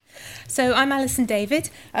So I'm Alison David.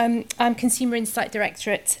 I'm Consumer Insight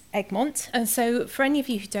Director at Egmont. And so for any of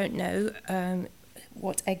you who don't know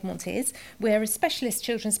what Egmont is, we're a specialist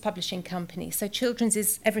children's publishing company. So children's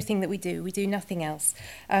is everything that we do. We do nothing else.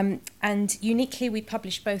 And uniquely, we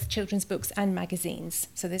publish both children's books and magazines.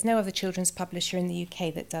 So there's no other children's publisher in the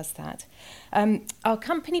UK that does that. Our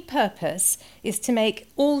company purpose is to make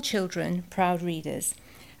all children proud readers.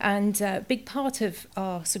 And a big part of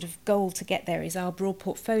our sort of goal to get there is our broad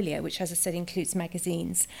portfolio, which, as I said, includes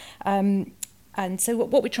magazines. And so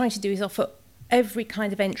what we're trying to do is offer every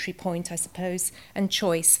kind of entry point, I suppose, and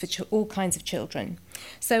choice for all kinds of children.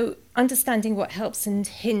 So understanding what helps and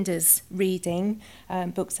hinders reading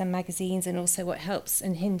books and magazines, and also what helps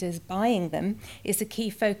and hinders buying them, is a key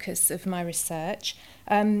focus of my research.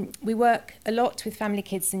 We work a lot with family,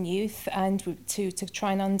 kids and youth and to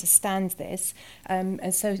try and understand this.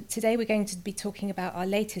 And so today we're going to be talking about our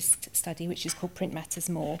latest study, which is called Print Matters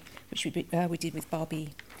More, which we did with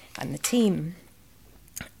Barbie and the team.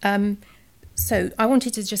 So I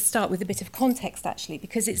wanted to just start with a bit of context, actually,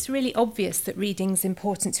 because it's really obvious that reading is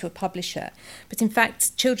important to a publisher. But in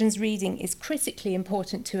fact, children's reading is critically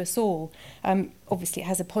important to us all. Obviously, it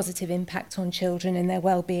has a positive impact on children and their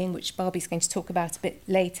well-being, which Barbie's going to talk about a bit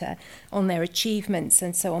later, on their achievements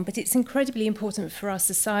and so on. But it's incredibly important for our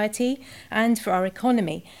society and for our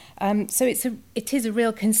economy. So it is a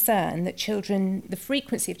real concern that the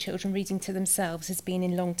frequency of children reading to themselves has been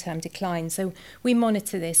in long-term decline. So we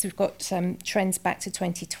monitor this. We've got trends back to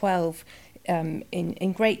 2012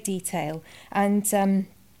 in great detail. And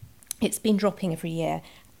it's been dropping every year,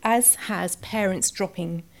 as has parents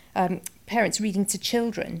reading to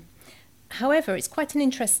children. However, it's quite an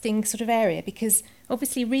interesting sort of area because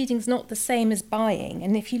obviously reading's not the same as buying.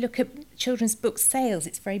 And if you look at children's book sales,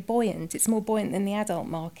 it's very buoyant. It's more buoyant than the adult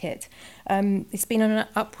market. It's been on an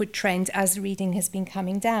upward trend as reading has been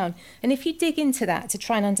coming down. And if you dig into that to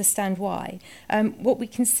try and understand why, what we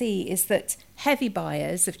can see is that heavy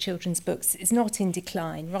buyers of children's books is not in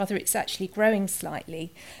decline. Rather, it's actually growing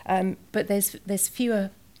slightly. But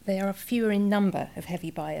there are fewer in number of heavy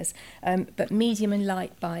buyers, but medium and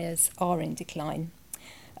light buyers are in decline.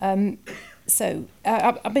 But I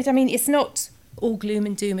mean, it's not all gloom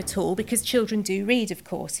and doom at all, because children do read, of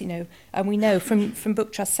course, and we know from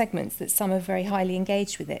book trust segments that some are very highly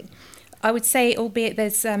engaged with it. I would say, albeit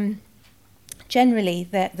there's generally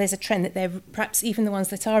there's a trend that they're perhaps even the ones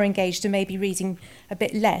that are engaged are maybe reading a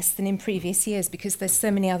bit less than in previous years because there's so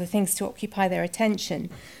many other things to occupy their attention.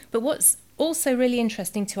 But what's also really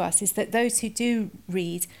interesting to us is that those who do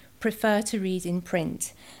read prefer to read in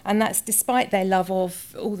print, and that's despite their love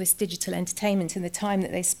of all this digital entertainment and the time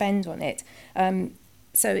that they spend on it.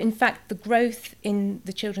 So in fact, the growth in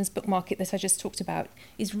the children's book market that I just talked about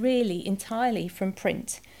is really entirely from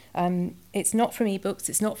print. It's not from ebooks,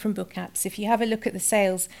 it's not from book apps. If you have a look at the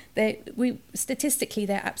sales, statistically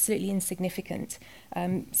they're absolutely insignificant.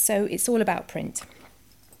 So it's all about print.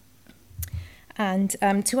 And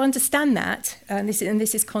to understand that, and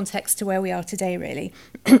this is context to where we are today, really,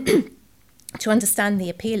 to understand the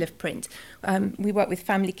appeal of print, we work with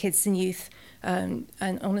family, kids and youth and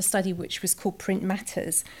on a study which was called Print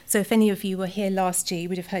Matters. So if any of you were here last year, you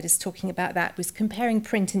would have heard us talking about that, was comparing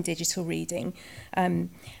print and digital reading. And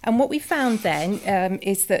what we found then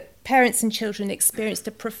is that parents and children experienced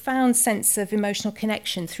a profound sense of emotional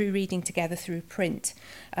connection through reading together through print.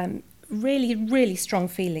 Really, really strong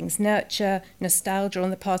feelings, nurture, nostalgia on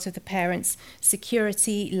the part of the parents,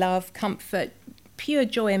 security, love, comfort, pure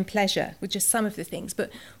joy and pleasure were just some of the things.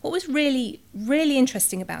 But what was really, really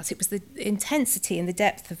interesting about it was the intensity and the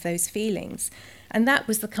depth of those feelings. And that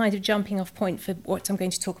was the kind of jumping off point for what I'm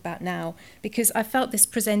going to talk about now, because I felt this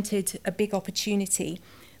presented a big opportunity.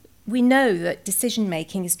 We know that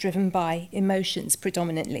decision-making is driven by emotions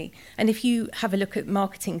predominantly. And if you have a look at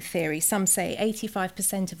marketing theory, some say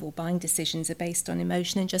 85% of all buying decisions are based on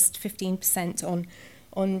emotion and just 15%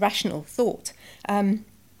 on rational thought.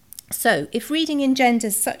 So if reading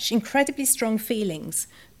engenders such incredibly strong feelings,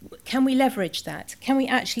 can we leverage that? Can we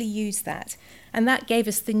actually use that? And that gave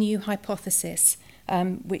us the new hypothesis,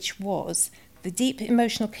 which was the deep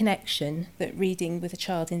emotional connection that reading with a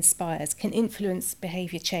child inspires can influence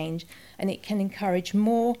behaviour change, and it can encourage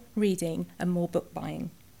more reading and more book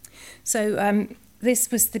buying. So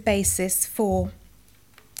this was the basis for,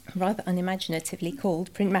 rather unimaginatively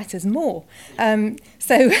called, Print Matters More.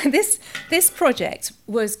 So this project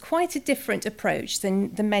was quite a different approach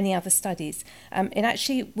than many other studies. It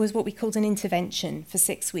actually was what we called an intervention for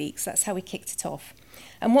 6 weeks. That's how we kicked it off.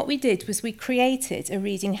 And what we did was we created a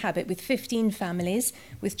reading habit with 15 families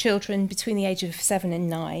with children between the age of 7 and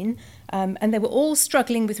 9, and they were all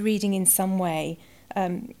struggling with reading in some way.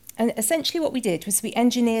 And And essentially what we did was we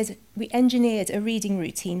engineered a reading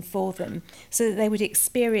routine for them so that they would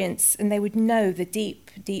experience and they would know the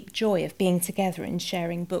deep, deep joy of being together and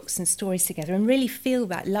sharing books and stories together and really feel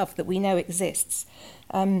that love that we know exists.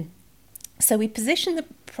 So we positioned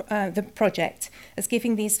the project as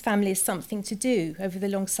giving these families something to do over the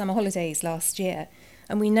long summer holidays last year.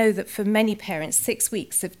 And we know that for many parents, 6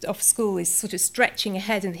 weeks off school is sort of stretching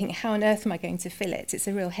ahead and thinking, how on earth am I going to fill it? It's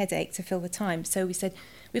a real headache to fill the time. So we said,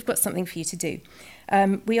 we've got something for you to do.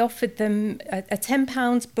 We offered them a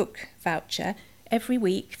 £10 book voucher every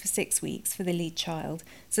week for 6 weeks for the lead child,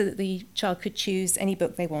 so that the child could choose any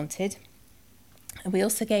book they wanted. And we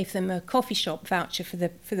also gave them a coffee shop voucher for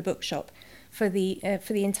the bookshop for the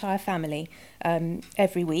entire family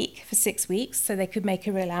every week for 6 weeks, so they could make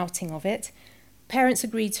a real outing of it. Parents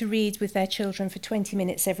agreed to read with their children for 20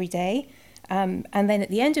 minutes every day. And then at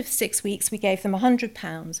the end of 6 weeks, we gave them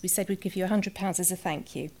 £100. We said we'd give you £100 as a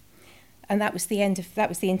thank you. And that was the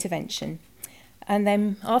intervention. And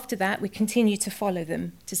then after that, we continued to follow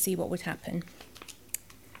them to see what would happen.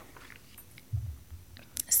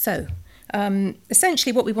 So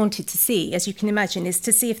essentially what we wanted to see, as you can imagine, is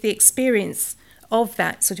to see if the experience of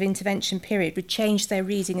that sort of intervention period would change their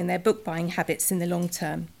reading and their book buying habits in the long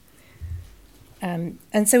term.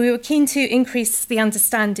 And so we were keen to increase the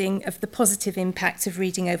understanding of the positive impact of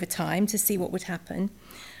reading over time to see what would happen.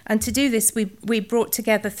 And to do this, we brought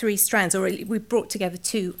together 3 strands, or we brought together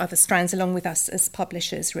 2 other strands along with us as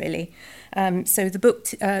publishers, really. So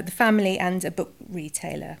the family and a book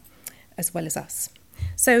retailer, as well as us.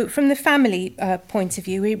 So from the family point of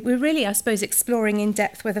view, we're really, I suppose, exploring in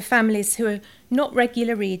depth whether families who are not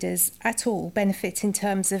regular readers at all benefit in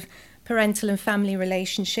terms of parental and family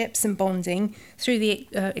relationships and bonding through the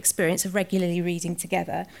experience of regularly reading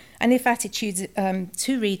together, and if attitudes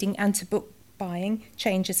to reading and to book buying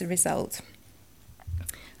change as a result.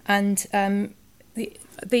 And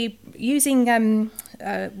the using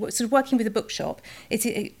sort of working with a bookshop,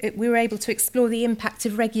 we were able to explore the impact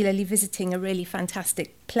of regularly visiting a really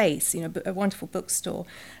fantastic place, a wonderful bookstore.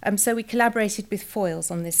 So we collaborated with Foyles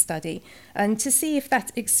on this study, and to see if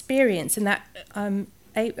that experience and that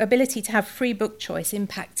ability to have free book choice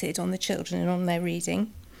impacted on the children and on their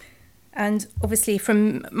reading. And obviously,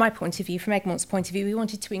 from my point of view, from Egmont's point of view, we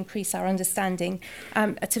wanted to increase our understanding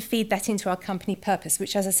to feed that into our company purpose,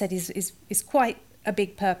 which, as I said, is quite a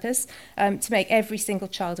big purpose, to make every single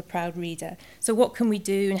child a proud reader. So what can we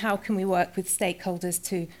do and how can we work with stakeholders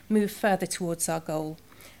to move further towards our goal?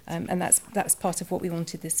 And that's part of what we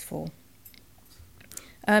wanted this for.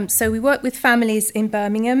 So we work with families in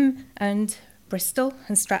Birmingham and Bristol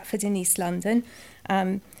and Stratford in East London.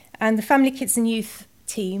 And the Family, Kids and Youth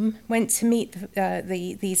team went to meet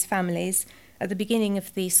these families at the beginning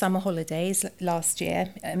of the summer holidays last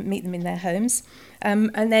year, meet them in their homes.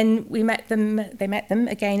 And then they met them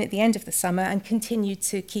again at the end of the summer and continued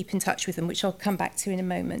to keep in touch with them, which I'll come back to in a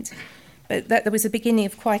moment. But there was a beginning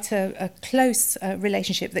of quite a close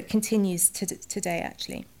relationship that continues today,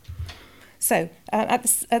 actually. So,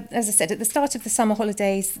 as I said, at the start of the summer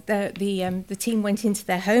holidays, the team went into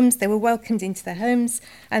their homes. They were welcomed into their homes,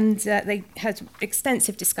 and they had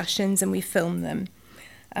extensive discussions, and we filmed them.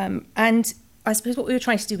 And I suppose what we were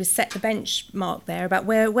trying to do was set the benchmark there about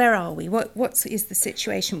where are we? What is the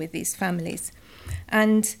situation with these families?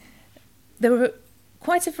 And there were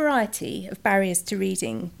quite a variety of barriers to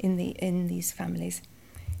reading in these families.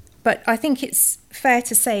 But I think it's fair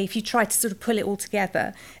to say, if you try to sort of pull it all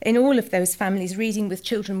together, in all of those families, reading with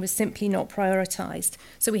children was simply not prioritised.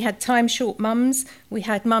 So we had time-short mums, we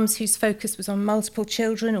had mums whose focus was on multiple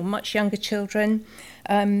children or much younger children.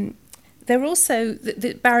 There were also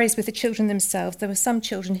the barriers with the children themselves. There were some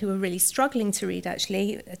children who were really struggling to read,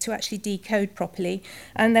 to actually decode properly.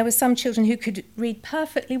 And there were some children who could read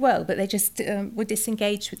perfectly well, but they just were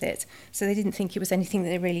disengaged with it. So they didn't think it was anything that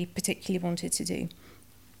they really particularly wanted to do.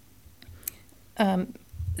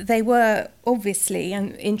 They were obviously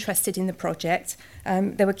interested in the project.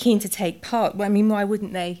 They were keen to take part. Well, I mean, why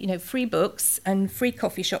wouldn't they? Free books and free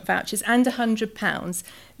coffee shop vouchers and £100.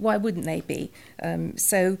 Why wouldn't they be?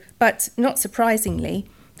 But not surprisingly,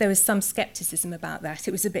 there was some scepticism about that.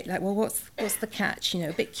 It was a bit like, well, what's the catch?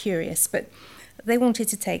 A bit curious, but they wanted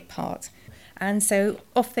to take part. And so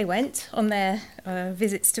off they went on their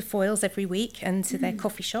visits to Foyles every week and to their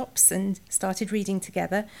coffee shops and started reading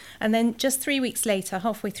together. And then just 3 weeks later,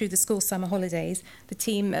 halfway through the school summer holidays, the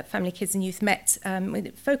team at Family, Kids and Youth met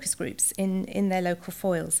with focus groups in their local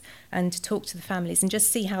Foyles and talked to the families and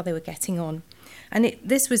just see how they were getting on. And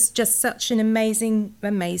this was just such an amazing,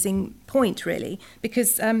 amazing point, really,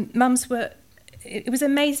 because it was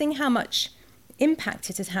amazing how much impact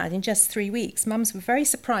it had had in just 3 weeks. Mums were very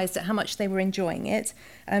surprised at how much they were enjoying it,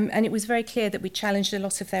 and it was very clear that we challenged a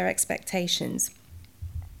lot of their expectations.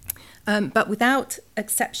 But without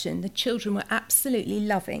exception, the children were absolutely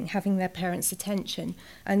loving having their parents' attention,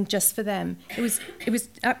 and just for them, it was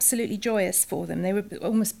absolutely joyous for them. They were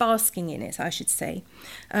almost basking in it, I should say.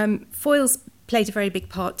 Foyles played a very big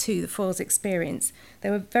part too, the Foyles experience. They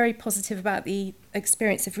were very positive about the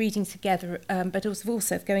experience of reading together, but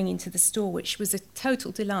also of going into the store, which was a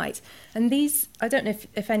total delight. And these, I don't know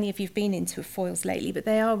if any of you have been into a Foyles lately, but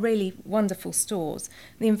they are really wonderful stores.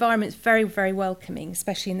 The environment's very, very welcoming,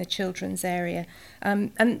 especially in the children's area.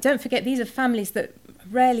 And don't forget, these are families that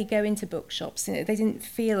rarely go into bookshops. You know, they didn't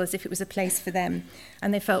feel as if it was a place for them,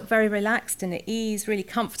 and they felt very relaxed and at ease, really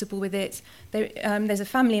comfortable with it. There's a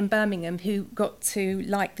family in Birmingham who got to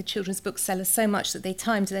like the children's bookseller so much that they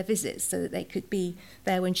timed their visits so that they could be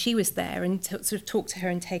there when she was there and sort of talk to her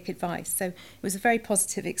and take advice. So it was a very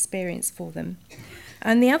positive experience for them.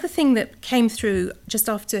 And the other thing that came through just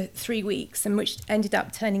after 3 weeks, and which ended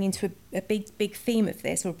up turning into a big theme of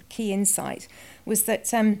this, or a key insight, was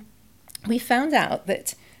that we found out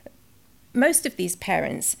that most of these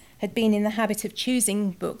parents had been in the habit of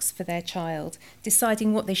choosing books for their child,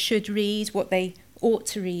 deciding what they should read, what they ought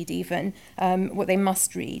to read even, what they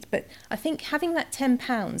must read. But I think having that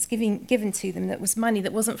 £10 given to them that was money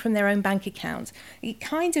that wasn't from their own bank account, it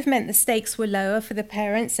kind of meant the stakes were lower for the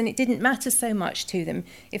parents, and it didn't matter so much to them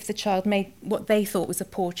if the child made what they thought was a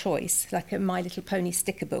poor choice, like a My Little Pony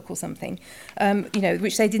sticker book or something,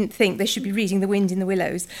 which they didn't think they should be reading The Wind in the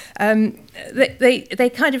Willows.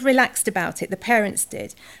 They kind of relaxed about it, the parents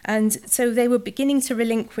did. And so they were beginning to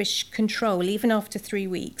relinquish control even after 3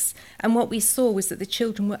 weeks. And what we saw was that the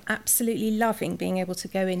children were absolutely loving being able to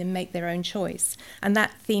go in and make their own choice. And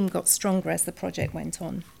that theme got stronger as the project went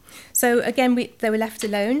on. So again, they were left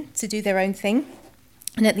alone to do their own thing.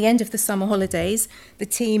 And at the end of the summer holidays, the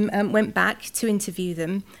team went back to interview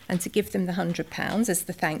them and to give them the £100 as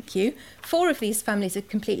the thank you. 4 of these families had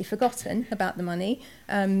completely forgotten about the money,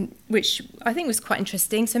 which I think was quite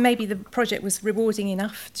interesting. So maybe the project was rewarding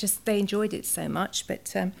enough, just they enjoyed it so much.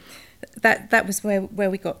 But that was where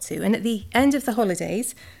we got to. And at the end of the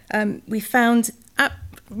holidays, we found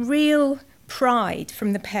real pride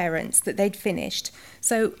from the parents that they'd finished.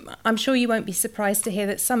 So I'm sure you won't be surprised to hear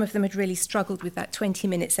that some of them had really struggled with that 20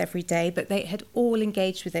 minutes every day, but they had all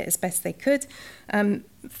engaged with it as best they could,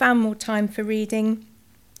 found more time for reading.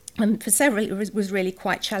 And for several, it was really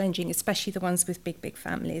quite challenging, especially the ones with big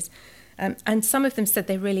families. And some of them said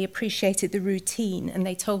they really appreciated the routine, and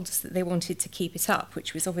they told us that they wanted to keep it up,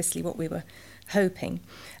 which was obviously what we were hoping.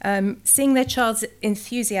 Seeing their child's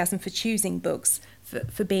enthusiasm for choosing books,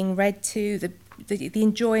 for being read to, the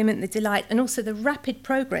enjoyment, the delight, and also the rapid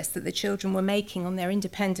progress that the children were making on their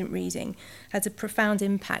independent reading had a profound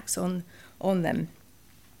impact on them.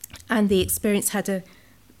 And the experience had a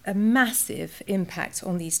massive impact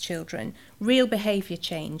on these children. Real behaviour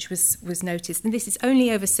change was noticed, and this is only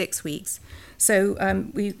over 6 weeks. So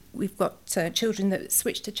we've got children that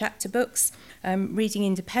switched to chapter books, reading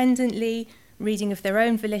independently, reading of their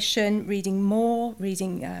own volition, reading more,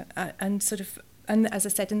 reading and as I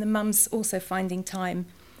said, and the mums also finding time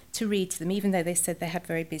to read to them, even though they said they had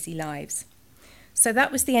very busy lives. So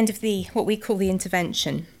that was the end of what we call the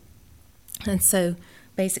intervention. And so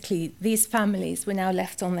basically, these families were now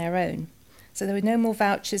left on their own. So there were no more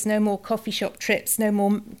vouchers, no more coffee shop trips, no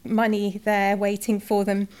more money there waiting for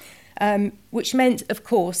them, which meant, of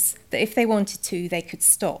course, that if they wanted to, they could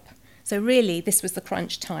stop. So really, this was the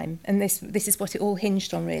crunch time, and this is what it all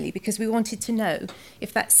hinged on, really, because we wanted to know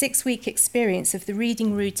if that 6-week experience of the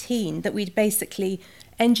reading routine that we'd basically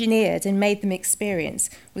engineered and made them experience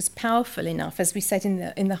was powerful enough, as we said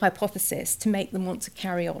in the hypothesis, to make them want to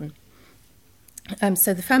carry on.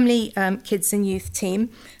 So the family, kids and youth team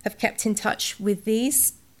have kept in touch with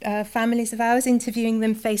these families of ours, interviewing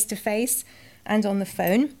them face-to-face and on the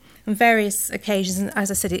phone on various occasions. And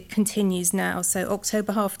as I said, it continues now. So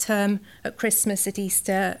October half term, at Christmas, at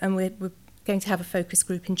Easter, and we're going to have a focus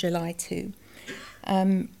group in July too.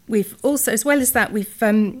 We've also, as well as that,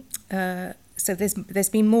 so there's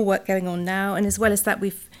been more work going on now, and as well as that,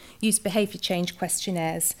 we've used behaviour change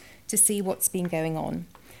questionnaires to see what's been going on.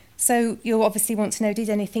 So you'll obviously want to know, did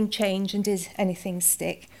anything change and did anything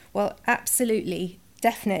stick? Well, absolutely,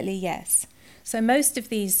 definitely yes. So most of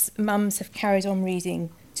these mums have carried on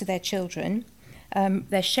reading to their children.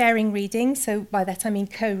 They're sharing reading, so by that I mean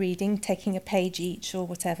co-reading, taking a page each or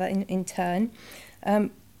whatever in turn.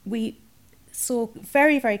 We saw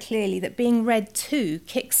very, very clearly that being read to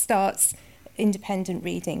kickstarts independent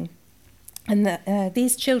reading, and that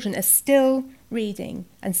these children are still reading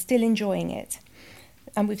and still enjoying it.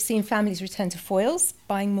 and we've seen families return to foils,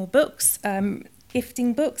 buying more books,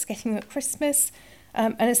 gifting books, getting them at Christmas.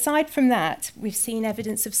 And aside from that, we've seen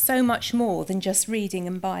evidence of so much more than just reading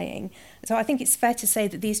and buying. So I think it's fair to say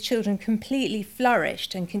that these children completely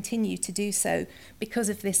flourished and continue to do so because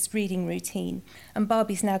of this reading routine. And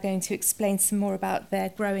Barbie's now going to explain some more about their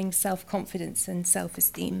growing self-confidence and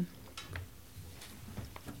self-esteem.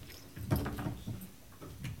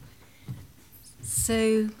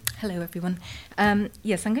 So, hello everyone.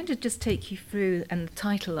 Yes, I'm going to just take you through, and the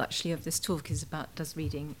title actually of this talk is about does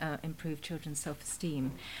reading improve children's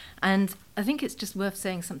self-esteem? And I think it's just worth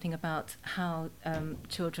saying something about how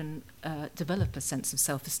children develop a sense of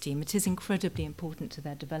self-esteem. It is incredibly important to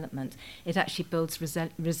their development. It actually builds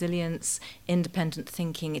resilience, independent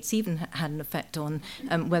thinking. It's even had an effect on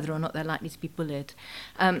whether or not they're likely to be bullied.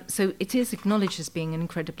 So it is acknowledged as being an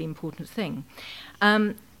incredibly important thing.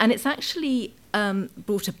 And it's actually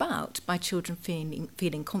brought about by children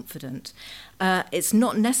feeling confident. It's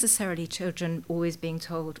not necessarily children always being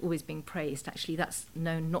told, always being praised. Actually, that's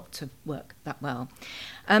known not to work that well.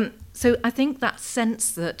 So I think that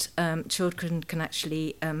sense that children can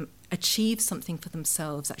actually achieve something for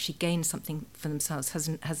themselves, actually gain something for themselves, has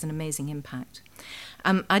an amazing impact.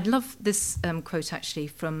 I'd love this quote actually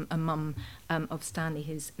from a mum of Stanley,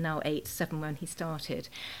 who's now 7 when he started.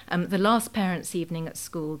 The last parents' evening at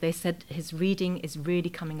school, they said his reading is really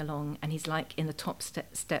coming along and he's like in the top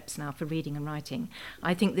steps now for reading and writing.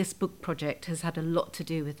 I think this book project has had a lot to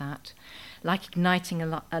do with that, like igniting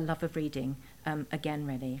a love of reading again,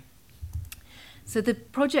 really. So the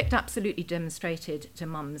project absolutely demonstrated to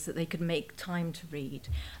mums that they could make time to read,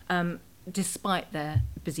 despite their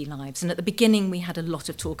busy lives. And at the beginning, we had a lot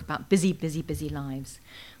of talk about busy lives.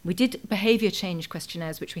 We did behaviour change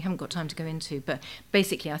questionnaires, which we haven't got time to go into, but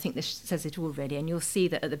basically I think this says it all really. And you'll see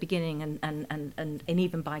that at the beginning and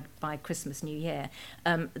even by Christmas, New Year,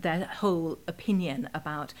 their whole opinion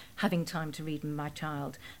about having time to read with my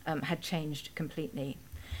child had changed completely.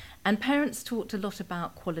 And parents talked a lot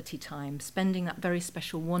about quality time, spending that very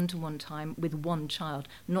special one-to-one time with one child,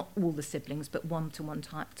 not all the siblings, but one-to-one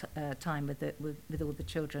time with all the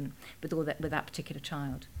children, with that particular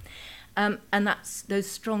child. And that's those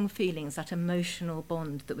strong feelings, that emotional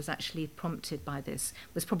bond that was actually prompted by this,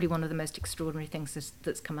 was probably one of the most extraordinary things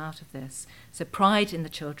that's come out of this. So pride in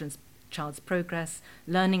the child's progress,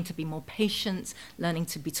 learning to be more patient, learning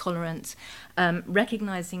to be tolerant,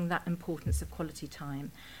 recognising that importance of quality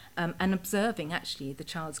time, and observing actually the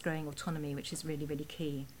child's growing autonomy, which is really, really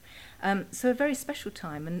key. So a very special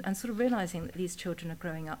time, and sort of realising that these children are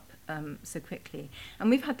growing up so quickly.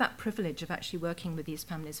 And we've had that privilege of actually working with these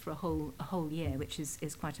families for a whole year, which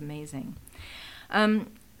is quite amazing.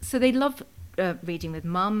 So they love reading with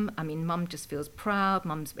mum. I mean, mum just feels proud.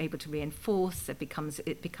 Mum's able to reinforce. It becomes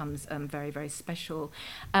very, very special.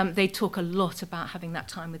 They talk a lot about having that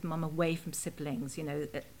time with mum away from siblings. You know,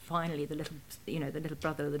 finally the little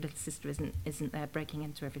brother or the little sister isn't there breaking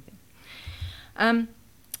into everything.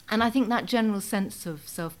 And I think that general sense of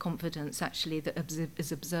self-confidence actually that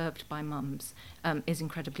is observed by mums is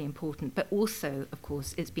incredibly important. But also, of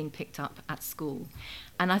course, it's been picked up at school.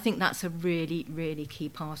 And I think that's a really, really key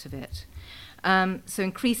part of it. So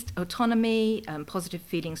increased autonomy, positive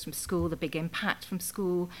feelings from school, the big impact from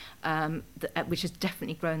school, which has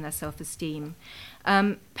definitely grown their self-esteem.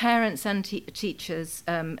 Parents and teachers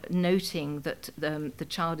noting that the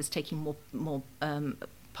child is taking more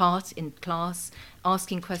part in class,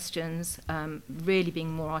 asking questions, really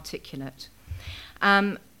being more articulate.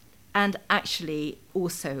 And actually,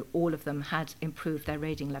 also, all of them had improved their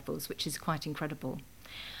reading levels, which is quite incredible.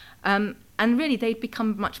 And really, they'd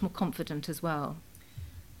become much more confident as well.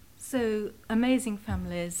 So, amazing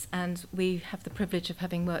families, and we have the privilege of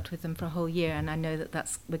having worked with them for a whole year, and I know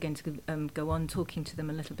that we're going to go on talking to them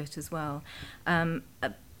a little bit as well.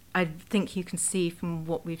 I think you can see from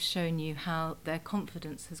what we've shown you how their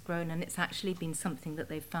confidence has grown, and it's actually been something that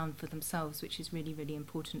they've found for themselves, which is really, really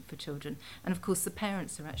important for children. And of course, the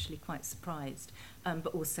parents are actually quite surprised, but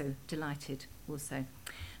also delighted also.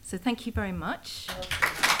 So thank you very much.